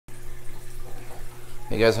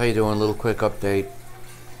Hey guys, how you doing? A little quick update.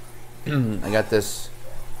 I got this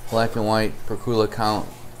black and white percula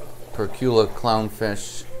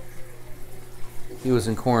clownfish. He was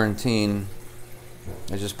in quarantine.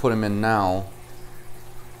 I just put him in now.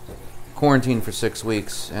 Quarantine for 6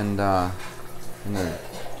 weeks, and in the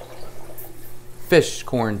fish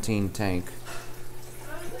quarantine tank.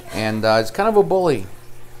 And it's kind of a bully.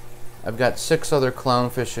 I've got 6 other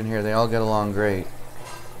clownfish in here. They all get along great.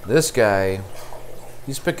 This guy,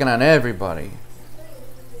 he's picking on everybody.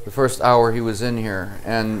 The first hour he was in here,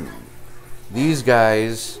 and these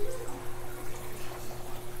guys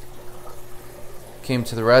came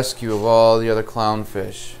to the rescue of all the other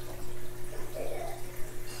clownfish.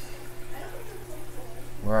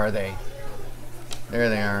 Where are they? There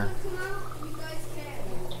they are.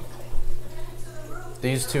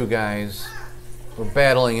 These two guys were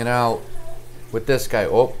battling it out with this guy.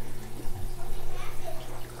 Oh.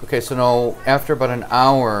 Okay, so now after about an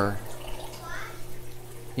hour,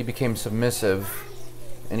 he became submissive,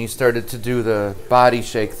 and he started to do the body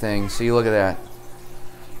shake thing. See, look at that.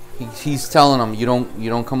 He's telling them, you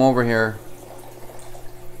don't come over here.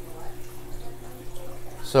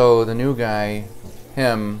 So the new guy,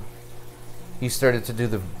 he started to do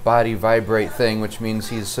the body vibrate thing, which means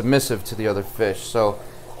he's submissive to the other fish. So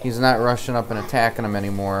he's not rushing up and attacking them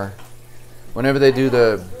anymore. Whenever they do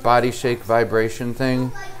the body shake vibration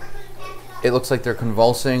thing, it looks like they're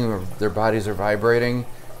convulsing or their bodies are vibrating.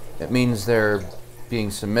 It means they're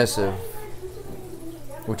being submissive,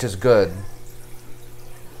 which is good.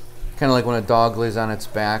 Kind of like when a dog lays on its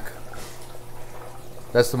back.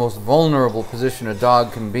 That's the most vulnerable position a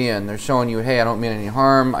dog can be in. They're showing you, hey, I don't mean any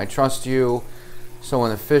harm, I trust you. So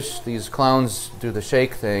when the fish, these clowns, do the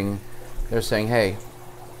shake thing, they're saying, hey,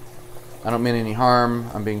 I don't mean any harm,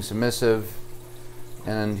 I'm being submissive.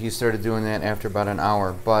 And he started doing that after about an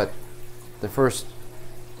hour. But the first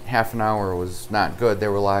half an hour was not good. They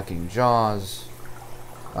were locking jaws.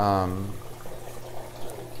 And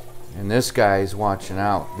this guy's watching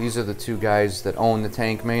out. These are the two guys that own the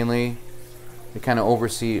tank mainly. They kind of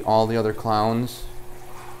oversee all the other clowns.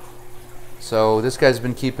 So this guy's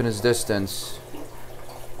been keeping his distance.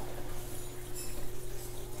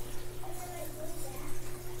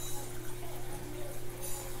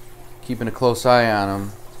 Keeping a close eye on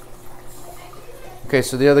him. Okay,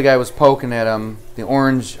 so the other guy was poking at him, the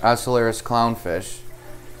orange Ocellaris clownfish,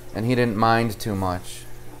 and he didn't mind too much.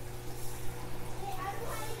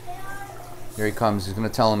 Here he comes. He's going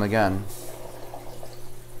to tell him again.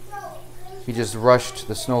 He just rushed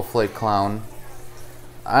the snowflake clown.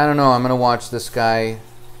 I don't know. I'm going to watch this guy.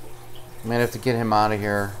 I might have to get him out of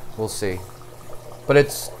here. We'll see. But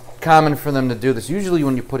it's common for them to do this. Usually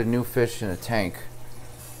when you put a new fish in a tank,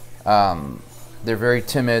 they're very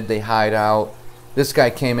timid. They hide out. This guy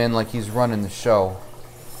came in like he's running the show.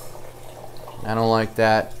 I don't like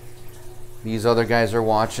that. These other guys are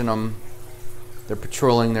watching him. They're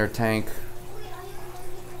patrolling their tank.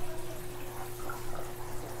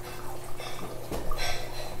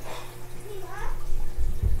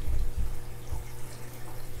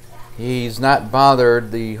 He's not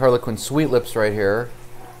bothered the Harlequin Sweet Lips right here.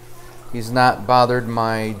 He's not bothered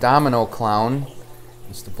my Domino clown.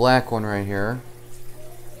 It's the black one right here.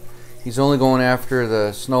 He's only going after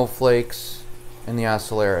the snowflakes and the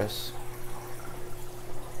Ocellaris.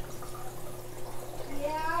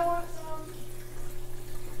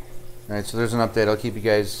 Alright, so there's an update. I'll keep you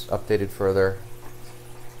guys updated further.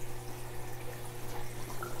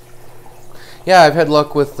 Yeah, I've had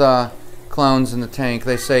luck with clowns in the tank.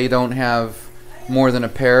 They say you don't have more than a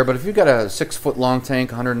pair, but if you've got a 6-foot long tank,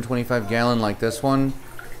 125 gallon like this one,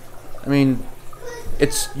 I mean,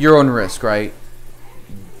 it's your own risk, right?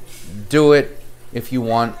 Do it if you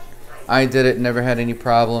want. I did it, never had any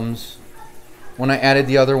problems. When I added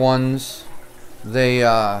the other ones, they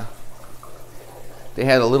had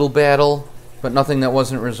a little battle, but nothing that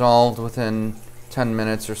wasn't resolved within 10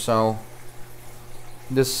 minutes or so.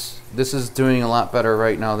 This is doing a lot better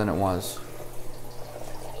right now than it was.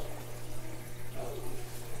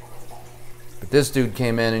 But this dude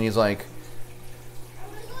came in and he's like,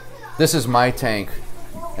 this is my tank.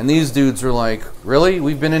 And these dudes are like, really?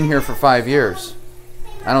 We've been in here for 5 years.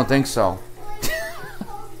 I don't think so.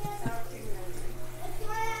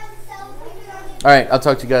 Alright, I'll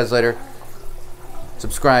talk to you guys later.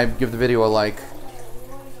 Subscribe, give the video a like.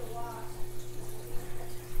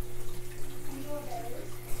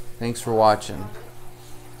 Thanks for watching.